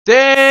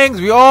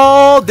Things we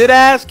all did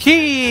as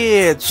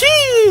kids.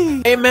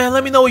 Gee! Hey man,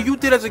 let me know what you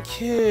did as a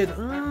kid.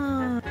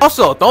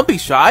 Also, don't be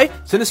shy.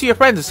 Send it to your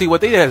friends to see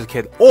what they did as a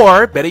kid.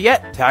 Or, better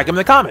yet, tag them in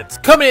the comments.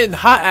 Coming in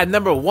hot at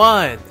number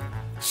 1.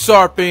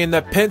 Sharpening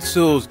the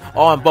pencils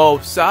on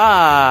both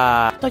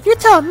sides. So you're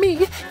telling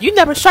me you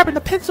never sharpened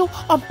the pencil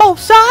on both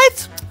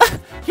sides?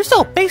 You're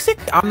so basic.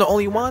 I'm the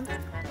only one?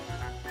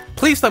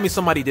 Please tell me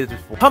somebody did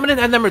this before. Coming in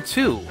at number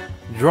 2.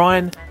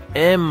 Drawing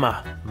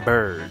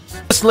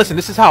birds. Listen,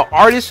 this is how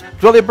artists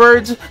draw their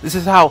birds. This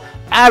is how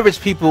average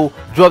people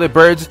draw their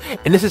birds.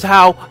 And this is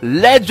how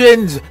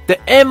legends, the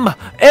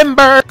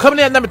bird. Coming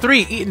in at number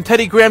 3, eating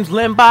Teddy Grahams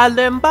limb by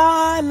limb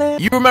by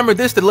limb. You remember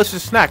this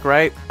delicious snack,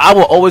 right? I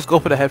will always go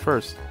for the head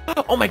first.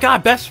 Oh my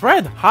god, best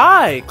friend.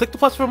 Hi. Click the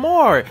plus for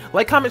more.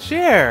 Like, comment,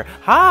 share.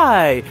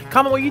 Hi.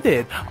 Comment what you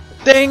did.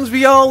 Things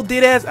we all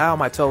did as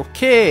my toe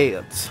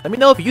kids. Let me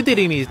know if you did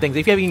any of these things.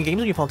 If you have any games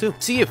on your phone too.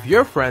 See if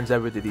your friends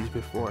ever did these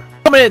before.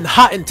 Coming in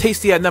hot and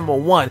tasty at number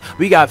 1,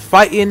 we got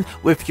fighting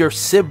with your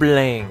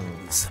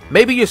siblings.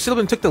 Maybe your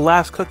sibling took the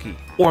last cookie,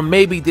 or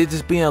maybe they're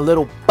just being a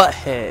little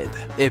butthead.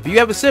 If you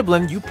have a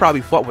sibling, you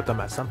probably fought with them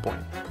at some point.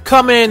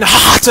 Coming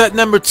hot at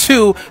number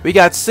 2, we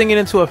got singing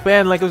into a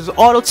fan like it was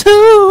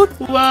auto-tune.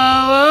 Whoa,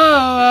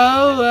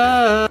 whoa,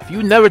 whoa. If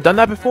you've never done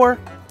that before,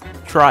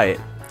 try it.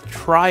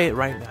 Try it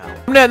right now.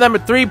 At number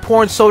 3,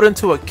 pouring soda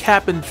into a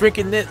cap and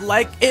drinking it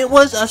like it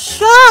was a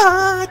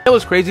shot. It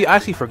was crazy. I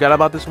actually forgot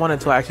about this one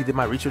until I actually did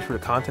my research for the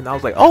content. I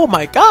was like, oh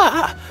my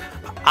god,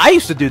 I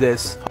used to do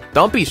this.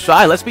 Don't be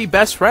shy. Let's be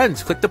best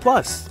friends. Click the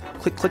plus.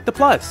 Click the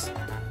plus.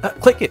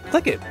 Click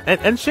it,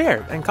 and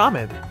share and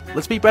comment.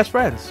 Let's be best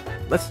friends.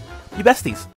 Let's be besties.